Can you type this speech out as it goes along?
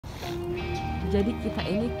Jadi kita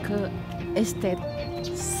ini ke estate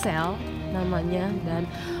sale namanya, dan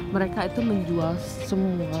mereka itu menjual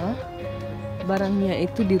semua barangnya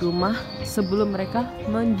itu di rumah sebelum mereka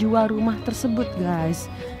menjual rumah tersebut, guys.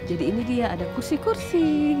 Jadi ini dia, ada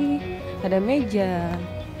kursi-kursi, ada meja.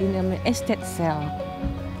 Ini namanya estate sale.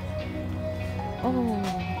 Oh,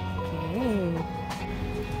 oke.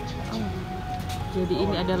 Oh, jadi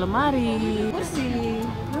ini ada lemari, kursi.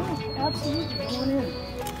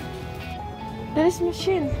 There is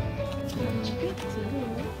machine.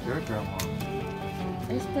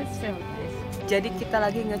 Estate sale, guys. Jadi kita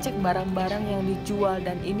lagi ngecek barang-barang yang dijual,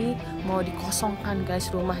 dan ini mau dikosongkan, guys,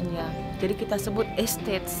 rumahnya. Jadi kita sebut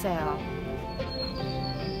estate sale.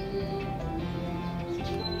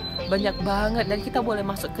 Banyak banget, dan kita boleh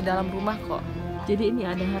masuk ke dalam rumah kok. Jadi ini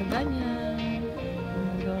ada harganya,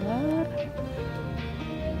 $5.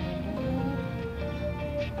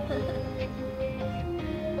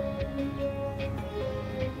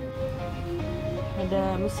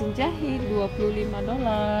 Ada mesin jahit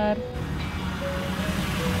 $25.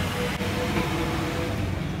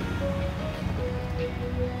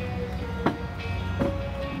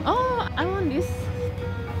 Oh, I want this.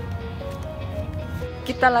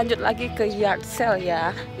 Kita lanjut lagi ke yard sale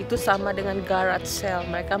ya. Itu sama dengan garage sale.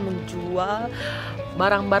 Mereka menjual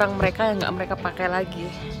barang-barang mereka yang nggak mereka pakai lagi.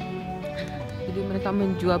 Jadi mereka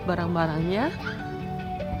menjual barang-barangnya,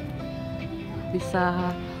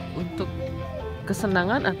 bisa untuk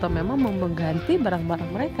kesenangan atau memang mau mengganti barang-barang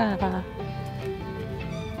mereka.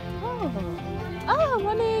 Oh,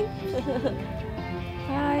 morning.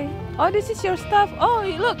 Hi. Oh, this is your stuff. Oh,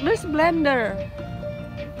 look, there's blender.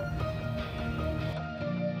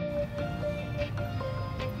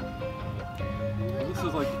 This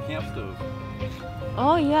is like a camp stove.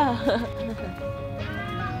 Oh yeah.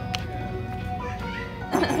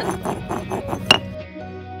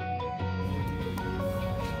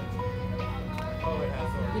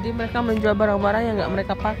 Jadi mereka menjual barang-barang yang nggak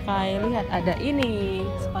mereka pakai. Lihat, ada ini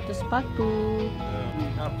sepatu-sepatu.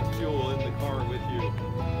 Fuel in the car with you.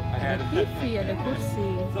 I had TV, ada kursi.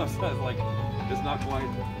 like it's not quite.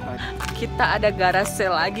 Kita ada garasi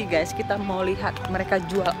lagi, guys. Kita mau lihat mereka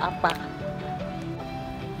jual apa.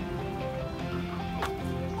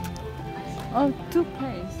 Oh,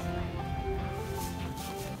 toothpaste.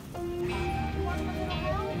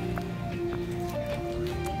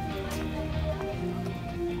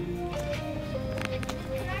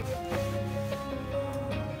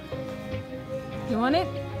 You want it?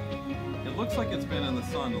 It looks like it's been in the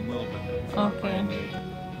sun a little bit. It's not Okay. brand new.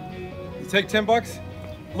 You take $10?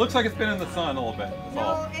 Looks like it's been in the sun a little bit. That's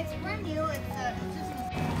all. No, it's brand new. It's just.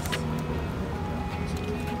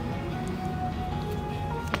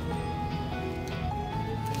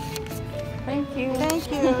 Thank you.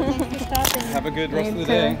 Thank you. Thanks for stopping. Have a good rest of the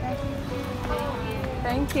Thank day.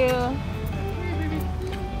 Thank you.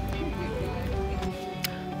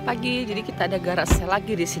 Pagi, jadi kita ada garage sale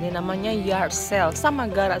lagi di sini, namanya yard sale. Sama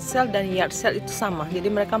garage sale dan yard sale itu sama. Jadi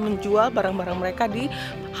mereka menjual barang-barang mereka di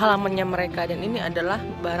halamannya mereka, dan ini adalah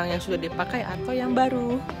barang yang sudah dipakai atau yang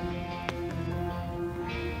baru.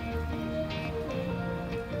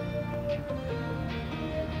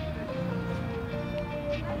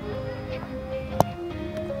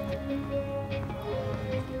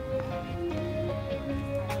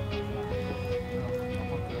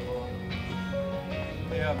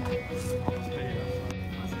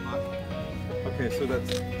 Okay, so that's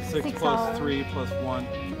 6 6 plus hours. 3 plus 1.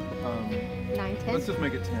 9, 10. Let's just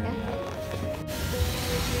make it 10.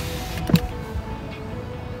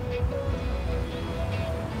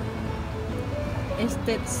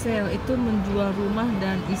 Estate sale itu menjual rumah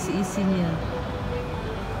dan isi-isinya.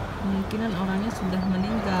 Kemungkinan orangnya sudah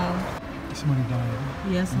meninggal. Somebody died.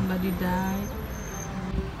 Ya, somebody died.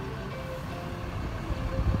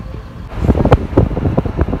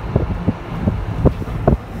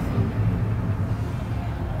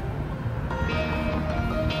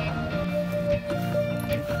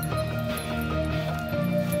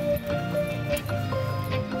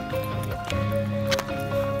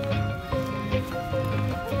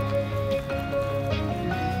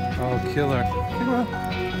 Oh, killer.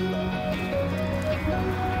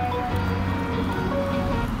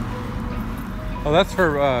 Oh, that's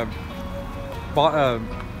for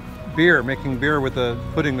beer, making beer with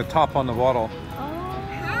putting the top on the bottle.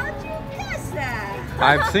 How'd you guess that?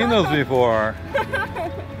 I've seen those before.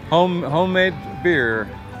 Homemade beer.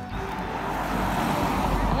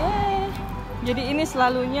 Jadi ini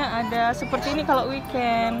selalunya ada seperti ini kalau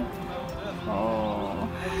weekend. Oh.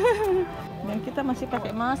 Dan kita masih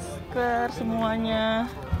pakai masker semuanya.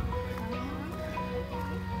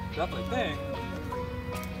 Lovely thing.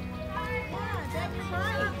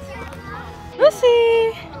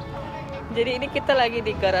 Jadi ini kita lagi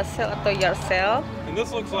di garasi atau yard sale. And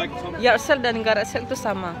this looks like something. Yard sale dan garasi itu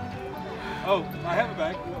sama. Oh, I have a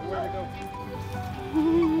bag. Where we go?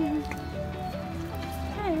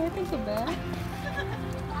 Hey, I think so bad.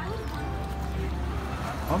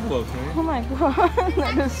 Envelopes, right? Oh my god,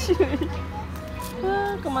 ada shoes.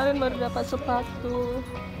 Kemarin baru dapat sepatu.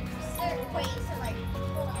 Wait, so like,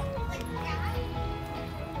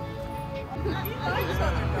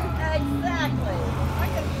 exactly.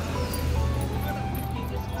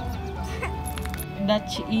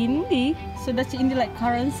 Dutch Indie. So Dutch Indie like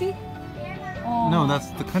currency? Oh. No, that's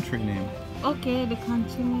the country name. Okay, the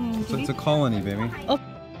country name. So it's a colony, baby. Oh.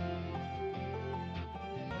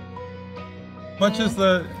 Much is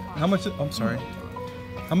the? How much? I'm sorry.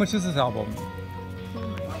 How much is this album?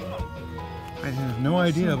 I have no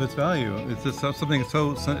idea of its value. It's just something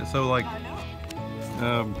so like.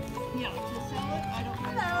 Yeah, to sell it, I don't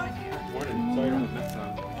know. Sorry, I don't have next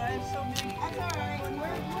time. I have so many. That's all right.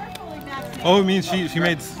 We're fully vaccinated. Oh, it means she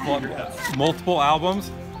made multiple albums.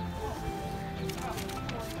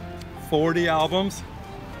 40 albums.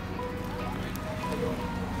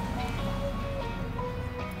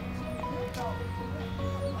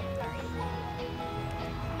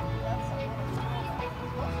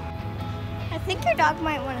 I think your dog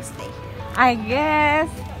might want to stay here. I guess.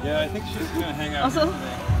 Yeah, I think she's gonna hang out.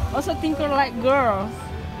 Also think we're like girls.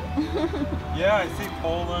 Yeah, I see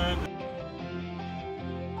Poland.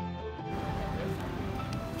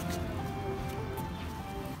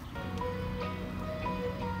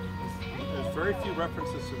 There's very few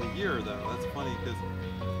references to the year, though. That's funny because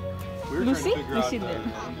we were Lucy? trying to figure out Lucy there.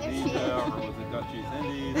 Indonesia or was it Dutch East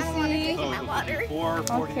Indies? I want to See? drink So my it was water. 54,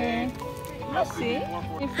 48. Okay. Must be See? 54,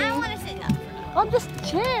 48. I want to sit down. Oh, this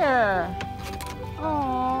chair.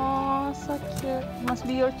 Oh, so cute. Must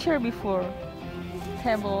be your chair before.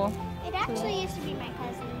 Table. It actually used to be my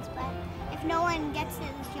cousin's, but if no one gets it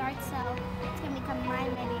in this yard sale, it's gonna become mine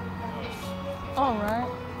and my baby brother's. All right.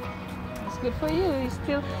 It's good for you.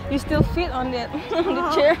 You still fit on that on the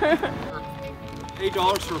chair. $8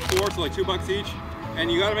 for 4, so like $2 each. And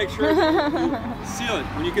you gotta make sure you seal it.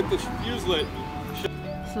 When you get the fuse lit,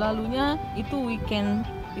 Selalunya itu weekend,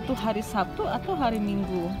 itu hari Sabtu atau hari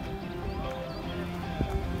Minggu.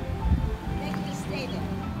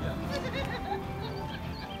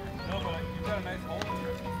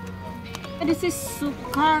 This is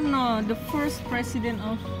Soekarno, the first president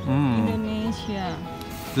of Indonesia.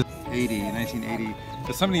 1980.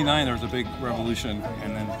 In 79 there was a big revolution,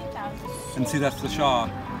 and see that's the Shah.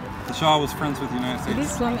 The Shah was friends with the United Jadi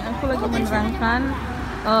States. suami aku lagi menerangkan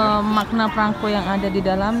makna perangko yang ada di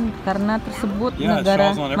dalam karena tersebut Yeah, it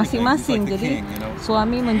negara shows on everything. masing-masing. He's like the Jadi king, you know.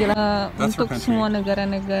 suami menjelaskan That's her untuk country. semua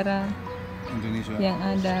negara-negara Indonesia. yang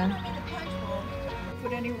ada.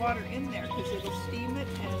 Put any water in there because it'll steam it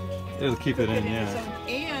and It'll keep it in, its yeah. own,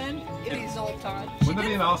 and it is Zoltan. Wouldn't that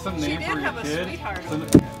be an awesome She name did for your have a kid? sweetheart.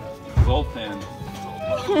 Zoltan.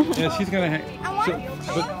 Yeah, she's gonna hang.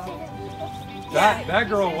 But that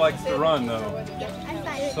girl likes to run though,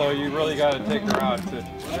 so you really got to take her out.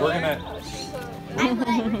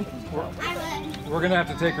 We're gonna have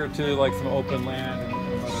to take her to like some open land and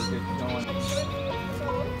let her get going.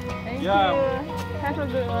 Thank Yeah. you. Have a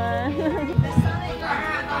good one.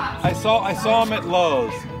 I saw him at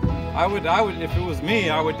Lowe's. I would if it was me,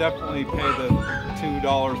 I would definitely pay the $2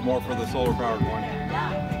 more for the solar powered one.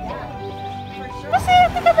 Masih,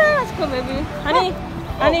 take a let's go, baby. Honey,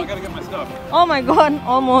 Oh, I honey. gotta get my stuff. Oh my god,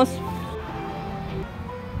 almost.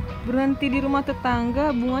 Berhenti di rumah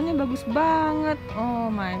tetangga, bunganya bagus banget. Oh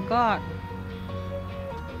my god.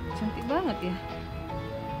 Cantik banget ya.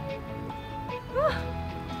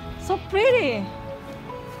 So pretty.